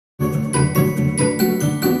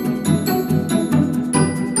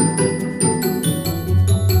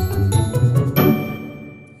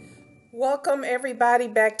Welcome everybody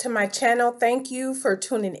back to my channel. Thank you for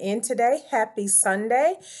tuning in today. Happy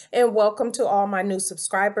Sunday and welcome to all my new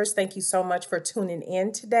subscribers. Thank you so much for tuning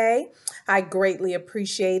in today. I greatly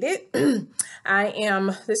appreciate it. This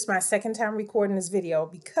is my second time recording this video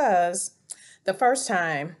because the first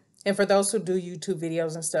time, and for those who do YouTube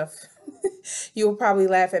videos and stuff, you'll probably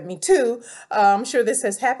laugh at me too. I'm sure this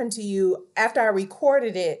has happened to you. After I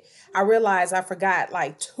recorded it, I realized I forgot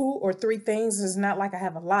like 2 or 3 things. It's not like I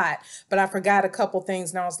have a lot, but I forgot a couple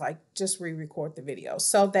things and I was like, just re-record the video.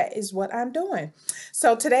 So that is what I'm doing.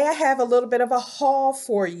 So today I have a little bit of a haul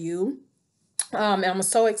for you. And I'm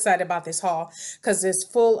so excited about this haul because it's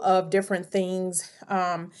full of different things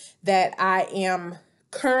that I am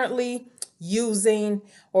currently using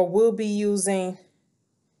or will be using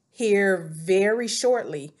here very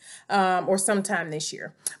shortly or sometime this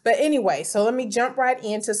year. But anyway, so let me jump right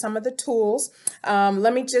into some of the tools.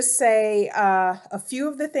 Let me just say a few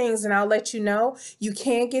of the things and I'll let you know. You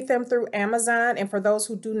can get them through Amazon. And for those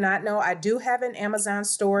who do not know, I do have an Amazon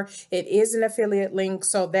store. It is an affiliate link.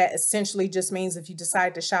 So that essentially just means if you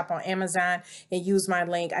decide to shop on Amazon and use my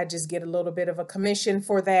link, I just get a little bit of a commission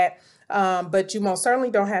for that. But you most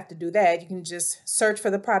certainly don't have to do that. You can just search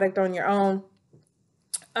for the product on your own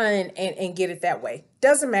and get it that way.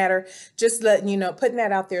 Doesn't matter. Just letting you know, putting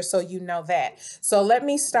that out there so you know that. So let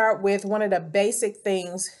me start with one of the basic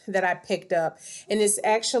things that I picked up. And it's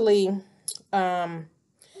actually,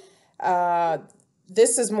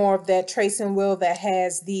 this is more of that tracing wheel that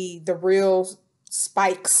has the real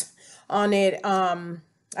spikes on it.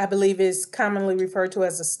 I believe is commonly referred to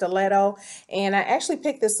as a stiletto. And I actually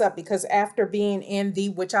picked this up because after being in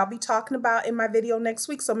which I'll be talking about in my video next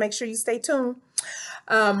week, so make sure you stay tuned.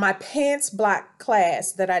 My pants block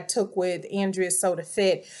class that I took with Andrea Soda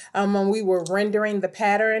Fit, when we were rendering the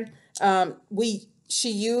pattern, she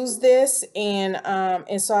used this and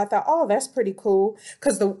so I thought, oh, that's pretty cool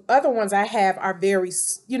because the other ones I have are very,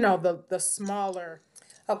 you know, the smaller.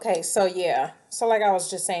 Okay, so yeah, so like I was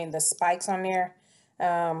just saying, the spikes on there.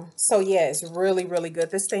 So yeah, it's really, really good.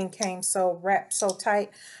 This thing came so wrapped so tight.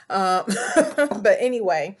 But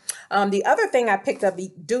anyway, the other thing I picked up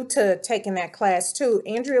due to taking that class too,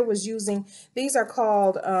 Andrea was using, these are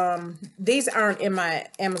called, these aren't in my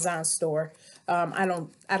Amazon store. I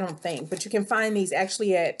don't think, but you can find these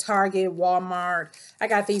actually at Target, Walmart. I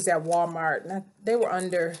got these at Walmart. They were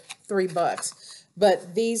under $3,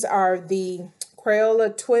 but these are the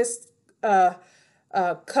Crayola Twist,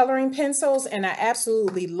 coloring pencils, and I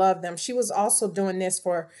absolutely love them. She was also doing this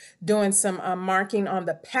for doing some marking on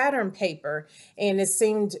the pattern paper, and it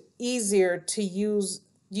seemed easier to use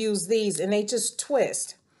these, and they just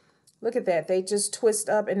twist. Look at that. They just twist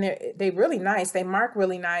up, and they really nice. They mark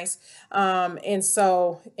really nice. And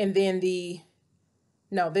then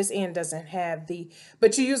no, this end doesn't have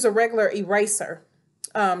but you use a regular eraser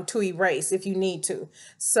to erase if you need to.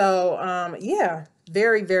 So yeah,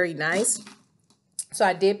 very, very nice. So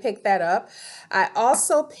I did pick that up. I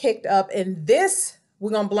also picked up, and this,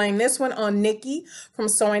 we're going to blame this one on Nikki from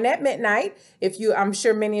Sewing at Midnight. I'm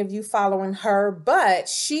sure many of you following her, but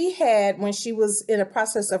she had, when she was in a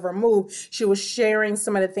process of her move, she was sharing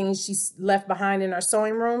some of the things she left behind in her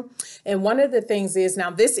sewing room. And one of the things is,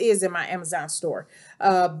 now this is in my Amazon store,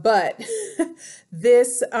 but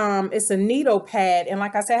this, it's a needle pad. And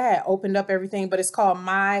like I said, I had opened up everything, but it's called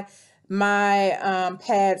my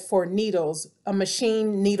pad for needles, a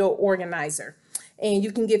machine needle organizer, and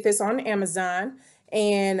you can get this on Amazon,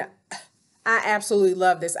 and I absolutely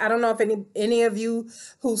love this. I don't know if any of you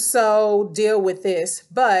who sew deal with this,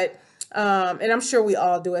 but and I'm sure we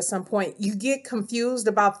all do at some point, you get confused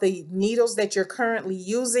about the needles that you're currently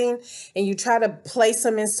using, and you try to place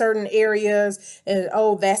them in certain areas, and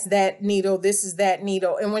oh, that's that needle, this is that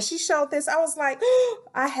needle. And when she showed this, I was like, oh,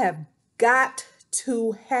 I have got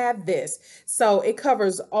to have this. So it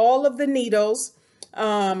covers all of the needles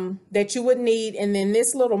that you would need, and then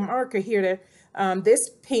this little marker here, this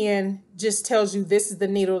pen just tells you this is the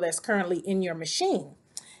needle that's currently in your machine.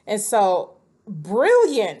 And so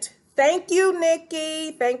brilliant. Thank you,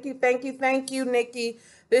 Nikki. Thank you, Nikki.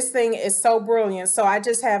 This thing is so brilliant. So I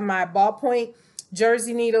just have my ballpoint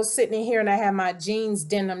jersey needle sitting in here, and I have my jeans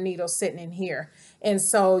denim needle sitting in here. And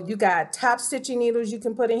so you got top stitching needles you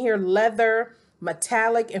can put in here, leather,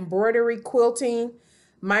 metallic, embroidery, quilting,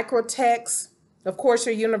 microtex, of course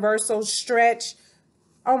your universal stretch.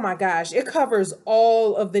 Oh my gosh, it covers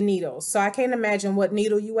all of the needles. So I can't imagine what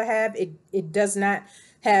needle you would have. It does not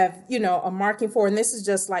have, you know, a marking for, and this is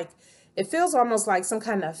just like, it feels almost like some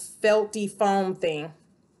kind of felty foam thing,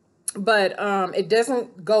 but it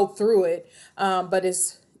doesn't go through it, but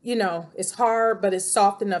it's, you know, it's hard, but it's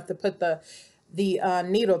soft enough to put the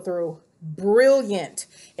needle through. brilliant.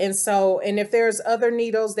 And so, and if there's other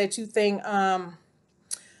needles that you think,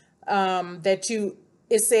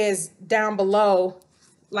 it says down below,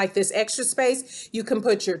 like this extra space, you can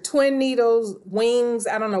put your twin needles, wings.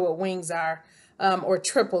 I don't know what wings are, or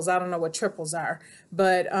triples. I don't know what triples are.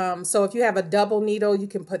 But so if you have a double needle, you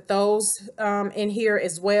can put those in here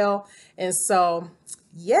as well. And so,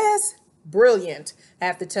 yes, brilliant. I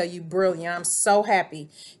have to tell you, brilliant. I'm so happy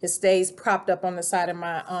it stays propped up on the side of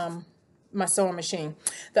my sewing machine.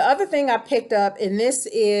 The other thing I picked up, and this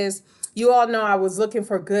is, you all know I was looking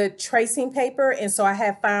for good tracing paper, and so I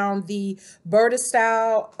have found the Berta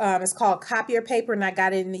style. It's called copier paper, and I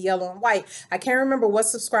got it in the yellow and white. I can't remember what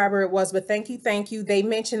subscriber it was, but thank you, thank you. They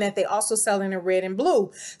mentioned that they also sell in red and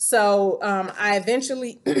blue. So I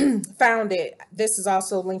eventually found it. This is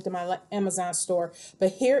also linked in my Amazon store,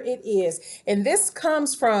 but here it is. And this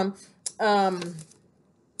comes from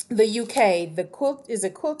the UK. The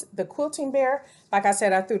Quilting Bear. Like I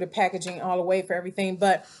said, I threw the packaging all away for everything,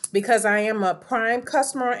 but because I am a Prime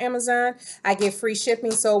customer on Amazon, I get free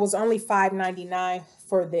shipping. So it was only $5.99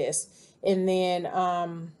 for this. And then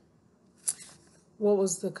what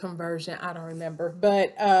was the conversion? I don't remember,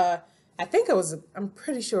 but I think it was, I'm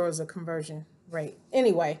pretty sure it was a conversion rate.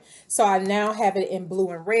 Anyway, so I now have it in blue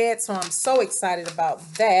and red, so I'm so excited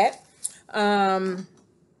about that. And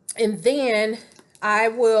then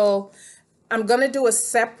I'm going to do a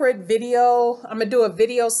separate video. I'm going to do a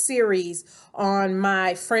video series on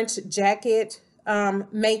my French jacket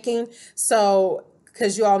making. So,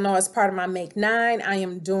 because you all know as part of my Make 9, I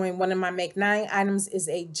am doing one of my Make 9 items is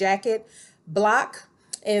a jacket block.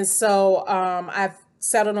 And so I've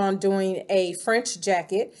settled on doing a French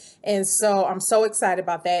jacket. And so I'm so excited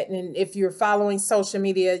about that. And if you're following social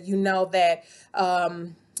media, you know that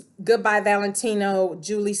Goodbye Valentino,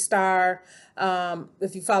 Julie Starr,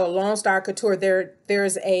 if you follow Lone Star Couture,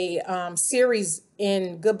 there's a series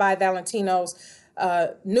in Goodbye Valentino's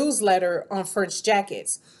newsletter on French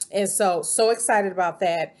jackets. And so excited about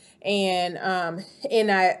that. And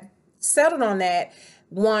I settled on that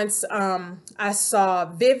once I saw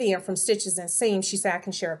Vivian from Stitches and Seams. She said I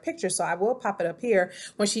can share a picture, so I will pop it up here,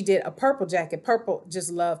 when she did a purple jacket. Purple,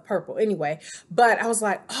 just love purple anyway. But I was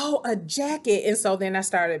like, oh, a jacket. And so then I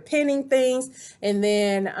started pinning things, and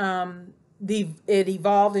then it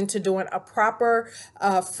evolved into doing a proper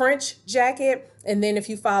French jacket. And then if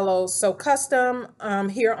you follow So Custom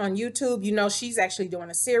here on YouTube, you know she's actually doing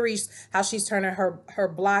a series, how she's turning her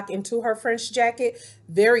block into her French jacket.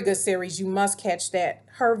 Very good series. You must catch that.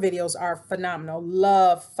 Her videos are phenomenal.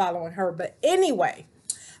 Love following her. But anyway,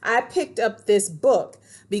 I picked up this book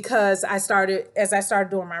because as I started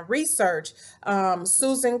doing my research,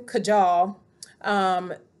 Susan Kajal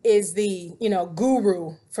is the,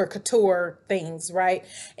 guru for couture things, right?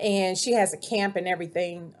 And she has a camp and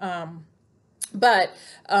everything. But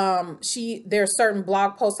there are certain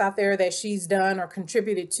blog posts out there that she's done or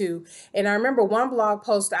contributed to. And I remember one blog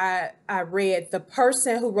post I read, the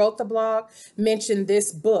person who wrote the blog mentioned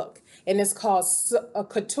this book, and it's called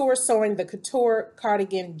Couture Sewing, the Couture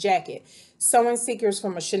Cardigan Jacket, Sewing Secrets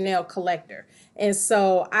from a Chanel Collector. And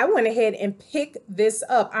so I went ahead and picked this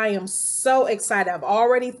up. I am so excited. I've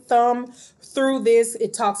already thumbed through this.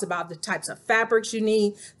 It talks about the types of fabrics you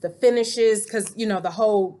need, the finishes, because, the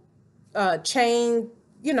whole chain,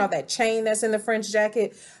 that chain that's in the French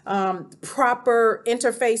jacket, proper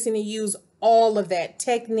interfacing to use, all of that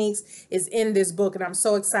techniques is in this book, and I'm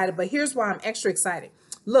so excited. But here's why I'm extra excited.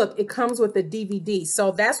 Look, it comes with a DVD.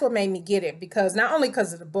 So that's what made me get it, because not only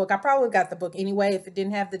because of the book, I probably got the book anyway if it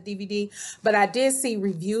didn't have the DVD, but I did see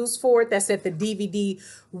reviews for it that said the DVD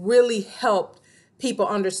really helped people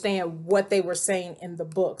understand what they were saying in the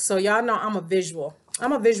book. So y'all know I'm a visual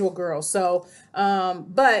girl. So,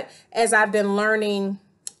 but as I've been learning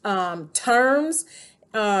terms,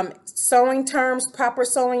 sewing terms, proper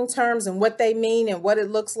sewing terms, and what they mean and what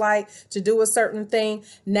it looks like to do a certain thing,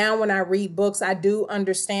 now when I read books, I do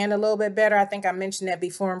understand a little bit better. I think I mentioned that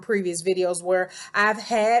before in previous videos, where I've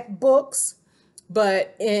had books,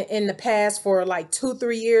 but in the past for like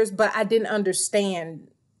 2-3 years, but I didn't understand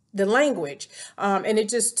the language. And it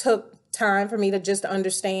just took time for me to just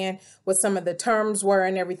understand what some of the terms were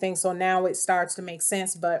and everything. So now it starts to make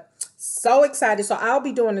sense, but so excited. So I'll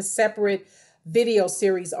be doing a separate video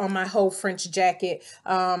series on my whole French jacket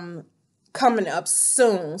coming up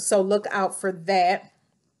soon. So look out for that.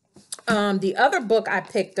 The other book I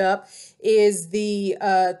picked up is the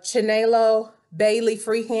Chinelo Bailey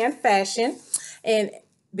Freehand Fashion. And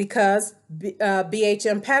because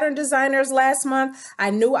BHM Pattern Designers last month,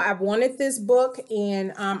 I knew I wanted this book,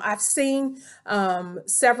 and I've seen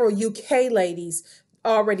several UK ladies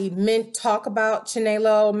already meant talk about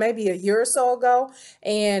Chinelo maybe a year or so ago.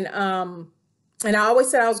 And I always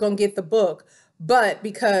said I was going to get the book, but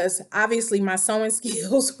because obviously my sewing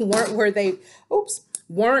skills weren't where they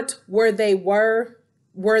were,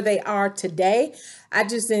 where they are today, I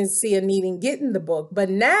just didn't see a need in getting the book. But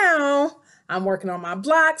now I'm working on my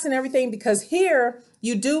blocks and everything, because here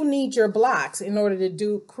you do need your blocks in order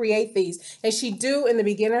to create these. And she do, in the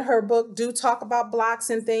beginning of her book, do talk about blocks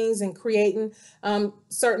and things and creating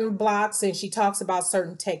certain blocks. And she talks about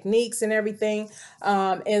certain techniques and everything.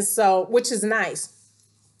 And so, which is nice.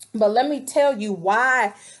 But let me tell you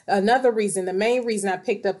why, another reason, the main reason I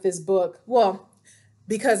picked up this book, well,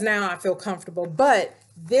 because now I feel comfortable, but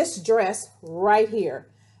this dress right here,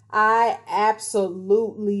 I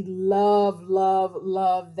absolutely love, love,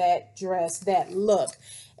 love that dress, that look.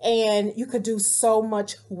 And you could do so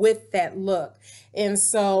much with that look. And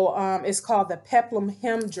so it's called the peplum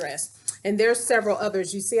hem dress. And there's several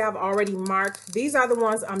others. You see, I've already marked. These are the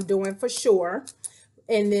ones I'm doing for sure.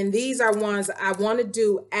 And then these are ones I want to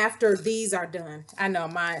do after these are done. I know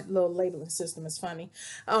my little labeling system is funny.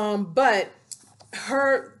 But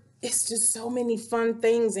it's just so many fun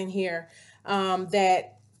things in here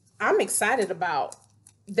that I'm excited about.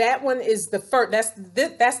 That one is the first,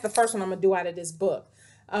 that's the first one I'm gonna do out of this book.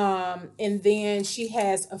 And then she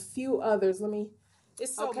has a few others.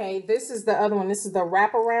 Okay, this is the other one. This is the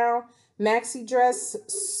wraparound maxi dress.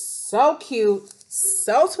 So cute,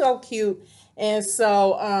 so cute. And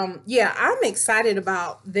so, yeah, I'm excited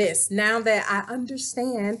about this now that I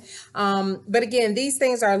understand. But again, these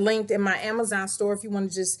things are linked in my Amazon store if you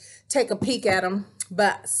want to just take a peek at them.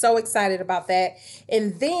 But so excited about that.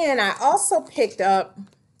 And then I also picked up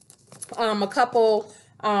a couple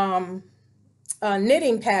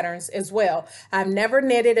knitting patterns as well. I've never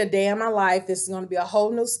knitted a day in my life. This is going to be a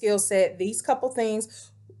whole new skill set. These couple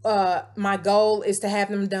things, my goal is to have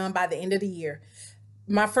them done by the end of the year.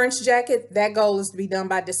 My French jacket, that goal is to be done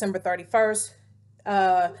by December 31st.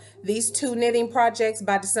 These two knitting projects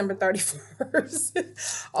by December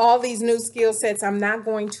 31st. All these new skill sets, I'm not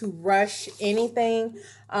going to rush anything.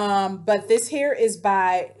 But this here is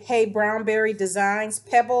by Hey Brownberry Designs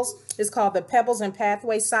Pebbles. It's called the Pebbles and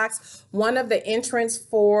Pathway Socks. One of the entrants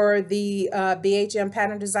for the BHM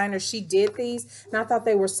pattern designer, she did these, and I thought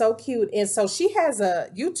they were so cute. And so she has a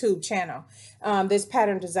YouTube channel, this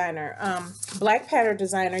pattern designer, black pattern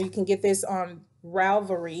designer. You can get this on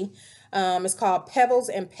Ravelry. It's called Pebbles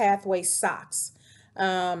and Pathway Socks.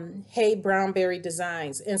 Hey Brownberry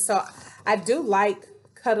Designs. And so I do like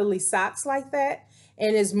cuddly socks like that.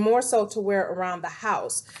 And it's more so to wear around the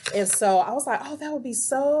house. And so I was like, oh, that would be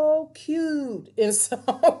so cute. And so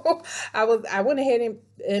I went ahead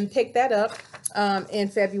and picked that up in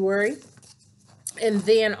February. And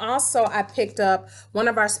then also I picked up, one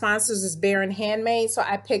of our sponsors is Baron Handmade. So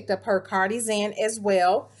I picked up her cardigan as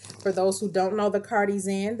well. For those who don't know the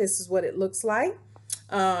cardigan, this is what it looks like.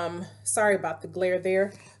 Sorry about the glare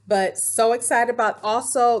there. But so excited about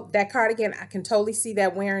also that cardigan. I can totally see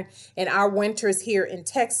that wearing in our winters here in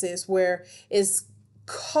Texas, where it's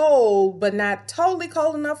cold, but not totally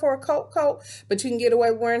cold enough for a coat, but you can get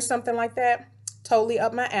away wearing something like that. Totally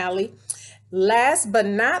up my alley. Last but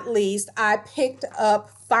not least, I picked up,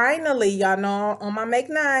 finally, y'all know on my Make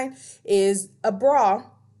 9 is a bra.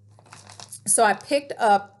 So I picked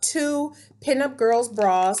up two Pinup Girls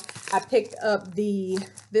bras. I picked up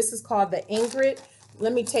this is called the Ingrid.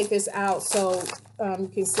 Let me take this out so you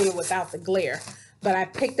can see it without the glare. But I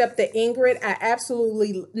picked up the Ingrid. I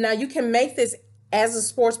absolutely, now you can make this as a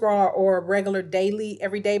sports bra or a regular daily,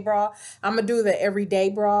 everyday bra. I'm going to do the everyday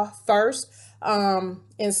bra first.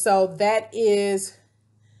 And so that is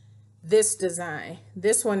this design.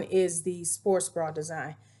 This one is the sports bra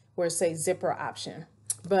design where it says zipper option.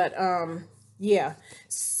 But yeah,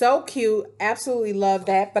 so cute. Absolutely love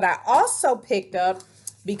that. But I also picked up,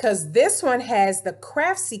 because this one has the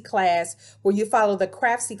Craftsy class where you follow the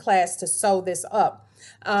Craftsy class to sew this up.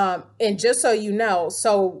 And just so you know,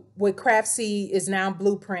 so with Craftsy is now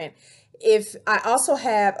Blueprint. If I also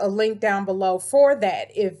have a link down below for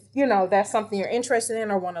that, if you know that's something you're interested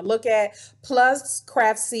in or want to look at. Plus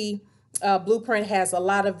Craftsy Blueprint has a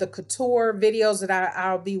lot of the couture videos that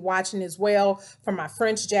I'll be watching as well for my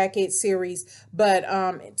French jacket series, but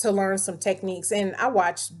to learn some techniques. And I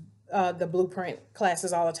watch the Blueprint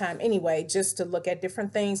classes all the time anyway, just to look at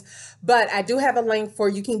different things. But I do have a link for,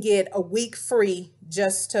 you can get a week free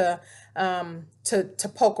just to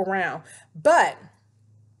poke around. But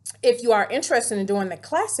if you are interested in doing the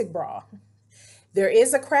classic bra, there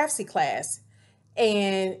is a Craftsy class.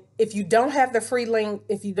 And if you don't have the free link,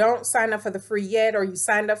 if you don't sign up for the free yet, or you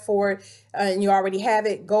signed up for it and you already have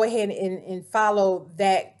it, go ahead and follow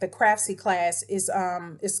that. The Craftsy class is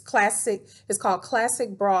classic. It's called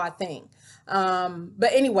Classic Bra, I think.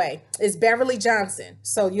 But anyway, it's Beverly Johnson,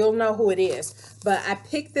 so you'll know who it is. But I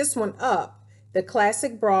picked this one up, the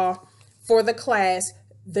Classic Bra, for the class.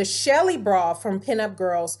 The Shelly Bra from Pinup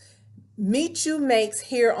Girls, Meet You makes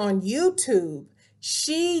here on YouTube.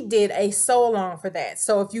 She did a sew along for that.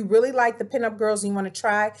 So if you really like the Pinup Girls and you want to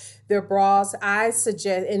try their bras, I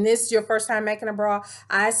suggest, and this is your first time making a bra,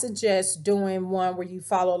 I suggest doing one where you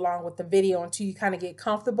follow along with the video until you kind of get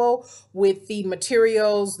comfortable with the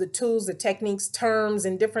materials, the tools, the techniques, terms,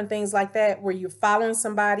 and different things like that, where you're following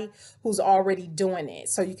somebody who's already doing it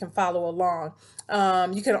so you can follow along.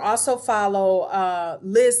 You can also follow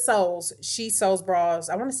Liz Sews. She sews bras.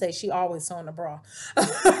 I want to say she always sewing a bra,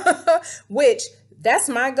 which that's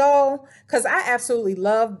my goal, because I absolutely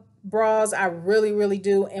love bras. I really, really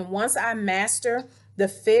do. And once I master the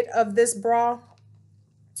fit of this bra,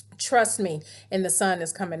 trust me, and the sun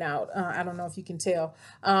is coming out. I don't know if you can tell.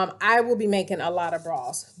 I will be making a lot of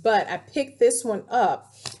bras, but I picked this one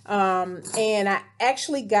up. And I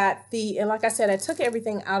actually got and like I said, I took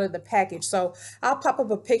everything out of the package. So I'll pop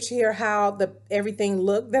up a picture here how everything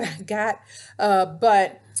looked that I got.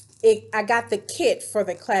 But I got the kit for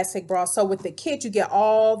the Classic Bra. So with the kit, you get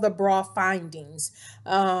all the bra findings.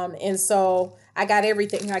 And so I got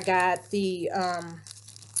everything. I got the,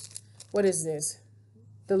 what is this?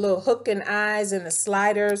 The little hook and eyes and the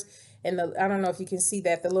sliders. And I don't know if you can see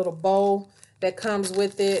that, the little bow that comes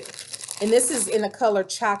with it. And this is in the color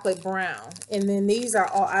chocolate brown. And then these are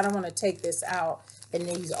all, I don't want to take this out, and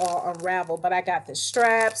these all unravel. But I got the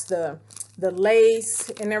straps, the lace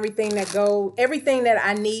and everything everything that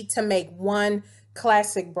I need to make one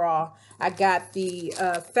classic bra. I got the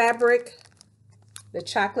fabric, the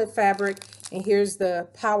chocolate fabric, and here's the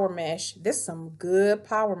power mesh. This is some good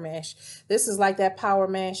power mesh. This is like that power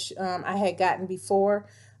mesh I had gotten before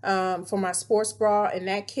for my sports bra in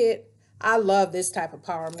that kit. I love this type of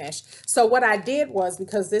power mesh. So what I did was,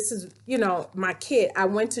 because this is, my kit, I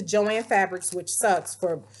went to Joann Fabrics, which sucks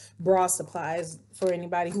for bra supplies for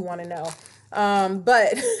anybody who want to know.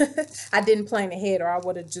 But I didn't plan ahead, or I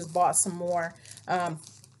would have just bought some more,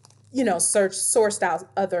 sourced out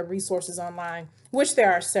other resources online, which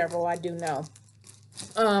there are several, I do know.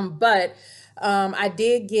 But I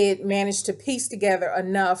did manage to piece together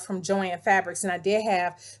enough from Joann Fabrics, and I did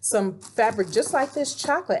have some fabric just like this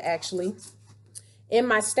chocolate actually in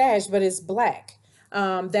my stash, but it's black,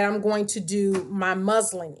 that I'm going to do my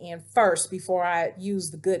muslin in first before I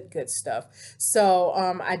use the good stuff. So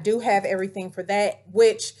I do have everything for that,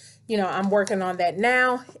 which, I'm working on that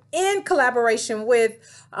now in collaboration with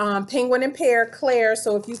Penguin and Pear Claire.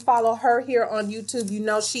 So if you follow her here on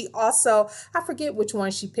YouTube, she also, I forget which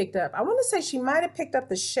one she picked up. I want to say she might have picked up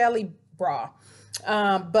the Shelly bra,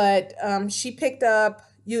 but she picked up,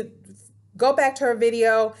 go back to her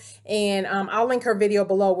video, and I'll link her video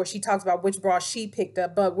below where she talks about which bra she picked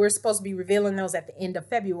up, but we're supposed to be revealing those at the end of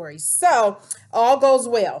February. So all goes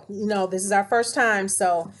well. This is our first time,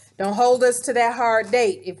 so don't hold us to that hard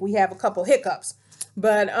date if we have a couple hiccups.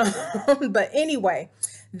 But but anyway,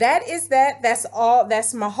 that is that. That's all.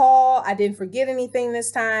 That's my haul. I didn't forget anything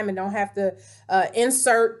this time, and don't have to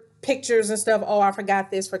insert pictures and stuff. Oh, I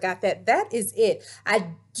forgot this, forgot that. That is it. I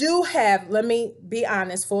do have, let me be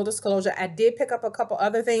honest, full disclosure, I did pick up a couple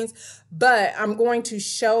other things, but I'm going to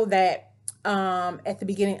show that at the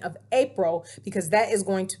beginning of April, because that is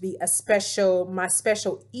going to be my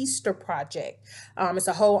special Easter project. It's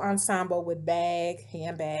a whole ensemble with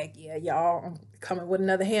handbag. Yeah, y'all, I'm coming with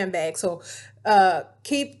another handbag. So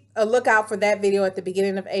keep a lookout for that video at the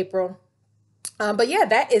beginning of April. But yeah,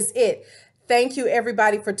 that is it. Thank you,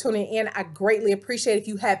 everybody, for tuning in. I greatly appreciate it. If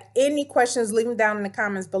you have any questions, leave them down in the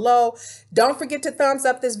comments below. Don't forget to thumbs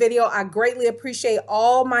up this video. I greatly appreciate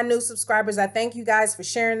all my new subscribers. I thank you guys for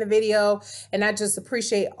sharing the video, and I just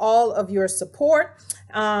appreciate all of your support.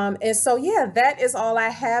 And so, yeah, that is all I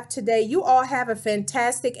have today. You all have a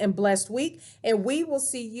fantastic and blessed week, and we will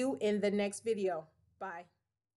see you in the next video. Bye.